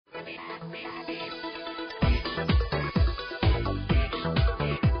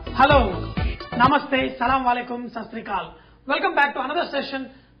Hello, Namaste, Salam Alaikum, Sat Sri Akal. Welcome back to another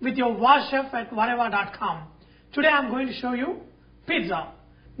session with your VahChef at whatever.com. Today I am going to show you pizza.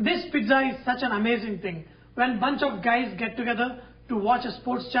 This pizza is such an amazing thing. When bunch of guys get together to watch a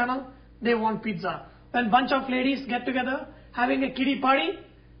sports channel, they want pizza. When bunch of ladies get together having a kiddie party,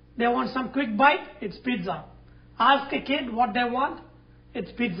 they want some quick bite, it's pizza. Ask a kid what they want, it's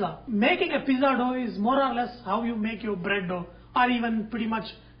pizza. Making a pizza dough is more or less how you make your bread dough or even pretty much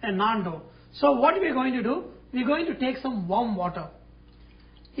a naan dough. So what we're going to do, we're going to take some warm water,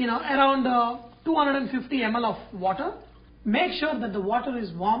 around 250 ml of water. Make sure that the water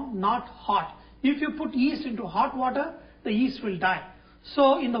is warm, not hot. If you put yeast into hot water, the yeast will die.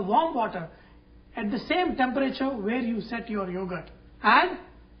 So in the warm water, at the same temperature where you set your yogurt, add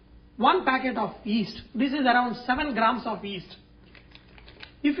 1 packet of yeast. This is around 7 grams of yeast.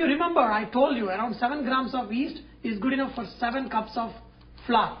 If you remember, I told you around 7 grams of yeast is good enough for 7 cups of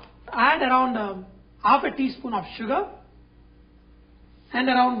flour. Add around half a teaspoon of sugar and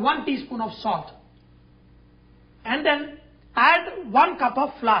around 1 teaspoon of salt. And then add 1 cup of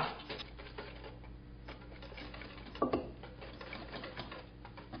flour.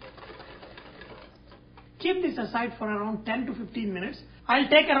 Keep this aside for around 10 to 15 minutes. I'll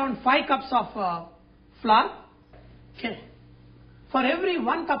take around 5 cups of flour. Okay. For every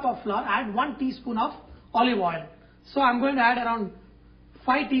 1 cup of flour, add 1 teaspoon of olive oil. So I'm going to add around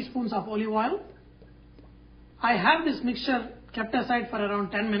 5 teaspoons of olive oil. I have this mixture kept aside for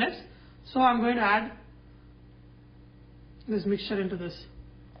around 10 minutes. So I'm going to add this mixture into this.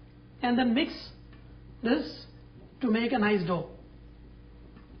 And then mix this to make a nice dough.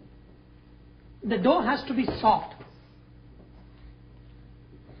 The dough has to be soft.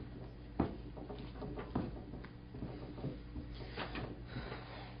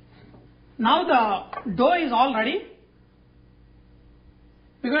 Now the dough is all ready.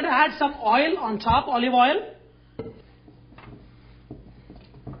 We're going to add some oil on top, olive oil.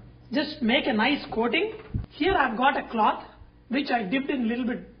 Just make a nice coating. Here I've got a cloth which I dipped in a little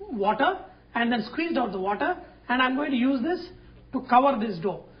bit water and then squeezed out the water, and I'm going to use this to cover this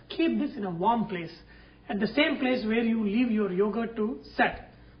dough. Keep this in a warm place, at the same place where you leave your yogurt to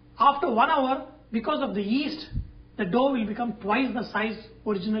set. After 1 hour, because of the yeast, the dough will become twice the size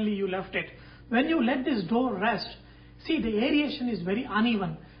originally you left it. When you let this dough rest, see, the aeration is very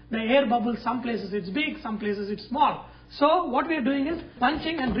uneven. The air bubbles, some places it's big, some places it's small. So what we are doing is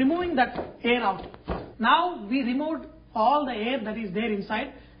punching and removing that air out. Now we removed all the air that is there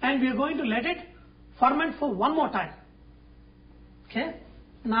inside, and we are going to let it ferment for 1 more time. Okay.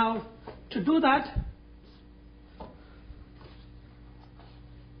 Now to do that,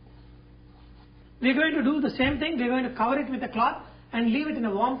 we're going to do the same thing. We're going to cover it with a cloth and leave it in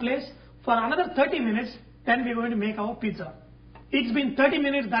a warm place for another 30 minutes. Then we're going to make our pizza. It's been 30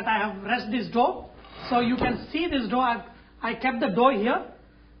 minutes that I have rested this dough. So you can see this dough. I kept the dough here,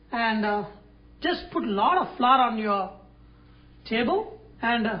 and just put a lot of flour on your table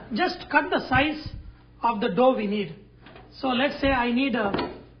and just cut the size of the dough we need. So let's say I need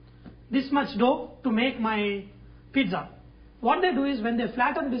this much dough to make my pizza. What they do is when they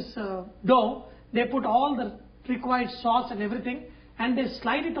flatten this dough, they put all the required sauce and everything, and they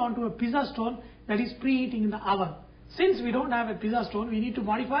slide it onto a pizza stone that is preheating in the oven. Since we don't have a pizza stone, we need to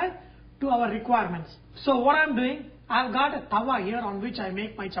modify to our requirements. So what I'm doing, I've got a tawa here on which I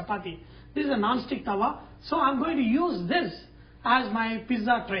make my chapati. This is a non-stick tawa, so I'm going to use this as my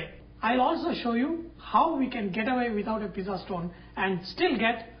pizza tray. I'll also show you how we can get away without a pizza stone and still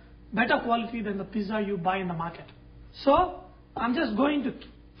get better quality than the pizza you buy in the market. So I'm just going to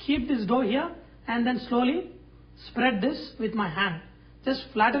keep this dough here and then slowly spread this with my hand. Just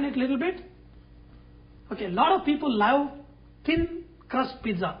flatten it a little bit. Okay, a lot of people love thin crust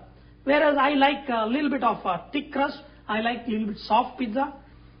pizza, whereas I like a little bit of a thick crust. I like a little bit soft pizza.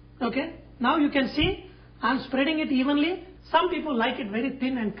 Okay, now you can see I'm spreading it evenly. Some people like it very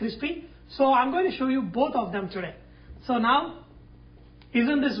thin and crispy. So I'm going to show you both of them today. So now,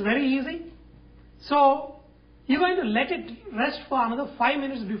 isn't this very easy? So you're going to let it rest for another 5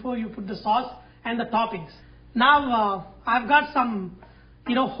 minutes before you put the sauce and the toppings. Now I've got some,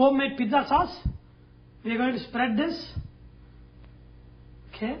 homemade pizza sauce. We're going to spread this.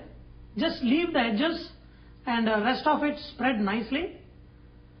 Okay. Just leave the edges and the rest of it spread nicely.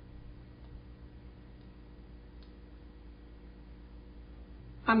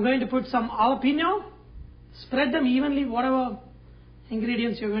 I'm going to put some jalapeno. Spread them evenly, whatever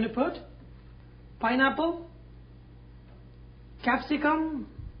ingredients you're going to put. Pineapple, capsicum,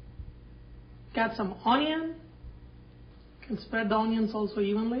 got some onion. And spread the onions also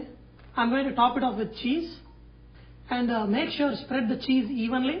evenly. I'm going to top it off with cheese. And make sure spread the cheese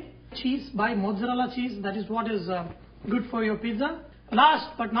evenly. Cheese, buy mozzarella cheese. That is what is good for your pizza.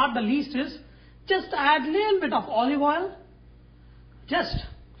 Last but not the least is just add a little bit of olive oil. Just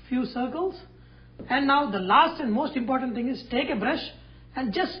few circles. And now the last and most important thing is take a brush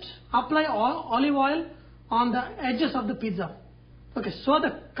and just apply olive oil on the edges of the pizza. Okay, so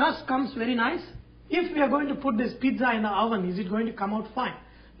the crust comes very nice. If we are going to put this pizza in the oven, is it going to come out fine?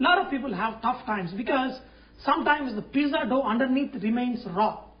 A lot of people have tough times because sometimes the pizza dough underneath remains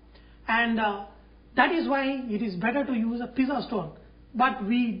raw. And that is why it is better to use a pizza stone. But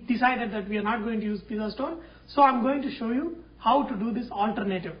we decided that we are not going to use pizza stone. So I'm going to show you how to do this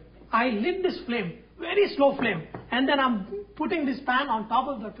alternative. I lit this flame, very slow flame. And then I'm putting this pan on top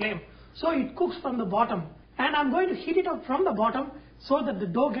of the flame. So it cooks from the bottom. And I'm going to heat it up from the bottom so that the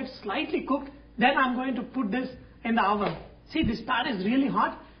dough gets slightly cooked. Then I'm going to put this in the oven. See, this pan is really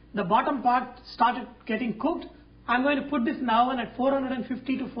hot. The bottom part started getting cooked. I'm going to put this in the oven at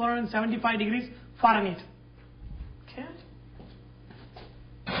 450 to 475 degrees Fahrenheit. Okay.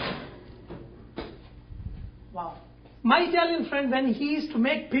 Wow. My Italian friend, when he used to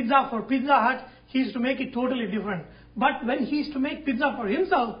make pizza for Pizza Hut, he used to make it totally different. But when he used to make pizza for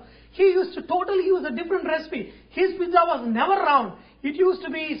himself, he used to totally use a different recipe. His pizza was never round. It used to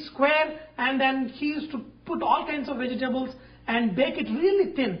be square, and then he used to put all kinds of vegetables and bake it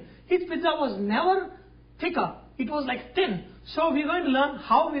really thin. His pizza was never thicker. It was like thin. So we're going to learn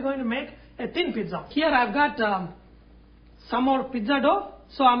how we're going to make a thin pizza. Here I've got some more pizza dough.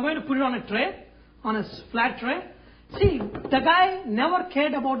 So I'm going to put it on a tray, on a flat tray. See, the guy never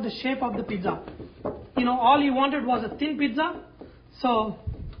cared about the shape of the pizza. You know, all he wanted was a thin pizza. So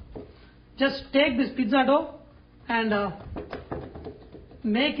just take this pizza dough and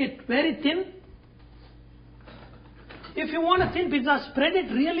make it very thin. If you want a thin pizza, spread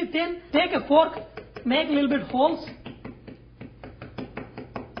it really thin. Take a fork, make a little bit holes.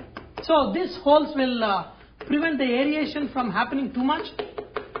 So these holes will prevent the aeration from happening too much.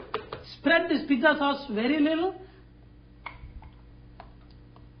 Spread this pizza sauce very little.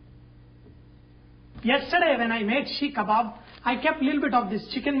 Yesterday when I made sheikh kebab, I kept a little bit of this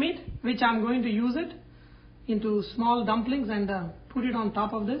chicken meat, which I'm going to use it into small dumplings and put it on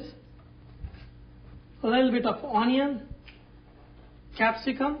top of this. A little bit of onion,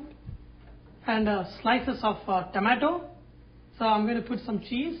 capsicum, and slices of tomato. So I'm going to put some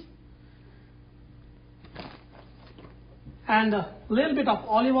cheese and a little bit of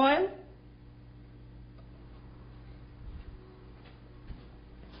olive oil.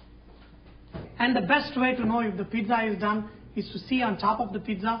 And the best way to know if the pizza is done is to see on top of the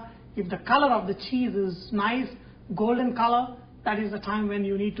pizza if the color of the cheese is nice, golden color. That is the time when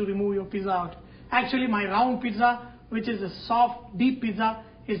you need to remove your pizza out. Actually, my round pizza, which is a soft, deep pizza,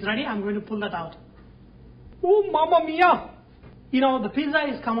 is ready. I'm going to pull that out. Oh, mamma mia! You know, the pizza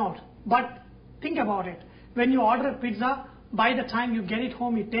is come out. But think about it. When you order a pizza, by the time you get it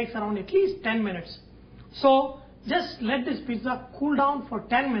home, it takes around at least 10 minutes. So just let this pizza cool down for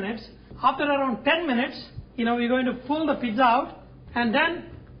 10 minutes. After around 10 minutes, you know, we're going to pull the pizza out. And then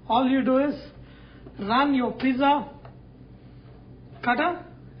all you do is run your pizza cutter.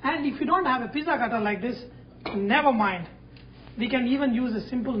 And if you don't have a pizza cutter like this, never mind. We can even use a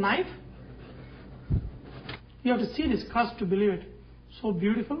simple knife. You have to see this crust to believe it. So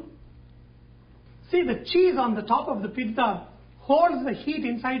beautiful. See, the cheese on the top of the pizza holds the heat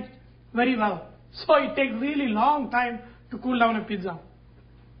inside very well. So it takes really long time to cool down a pizza.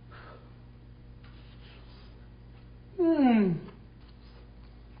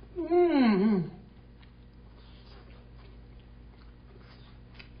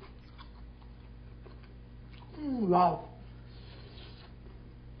 Wow.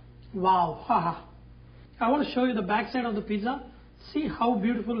 Wow. Haha. I want to show you the back side of the pizza. See how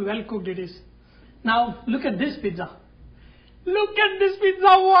beautiful, well cooked it is. Now look at this pizza. Look at this pizza.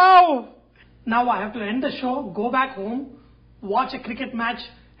 Wow. Now I have to end the show, go back home, watch a cricket match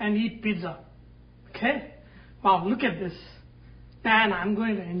and eat pizza. Okay? Wow, look at this. Man, I'm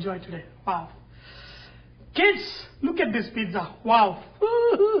going to enjoy today. Wow. Kids, look at this pizza. Wow.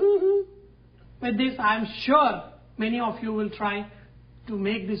 With this, I'm sure many of you will try to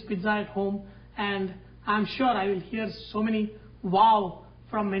make this pizza at home, and I'm sure I will hear so many wow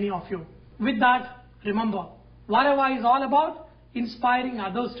from many of you. With that, remember, VahChef is all about inspiring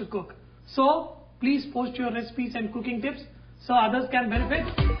others to cook. So, please post your recipes and cooking tips so others can benefit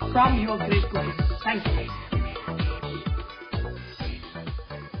from your great cooking. Thank you.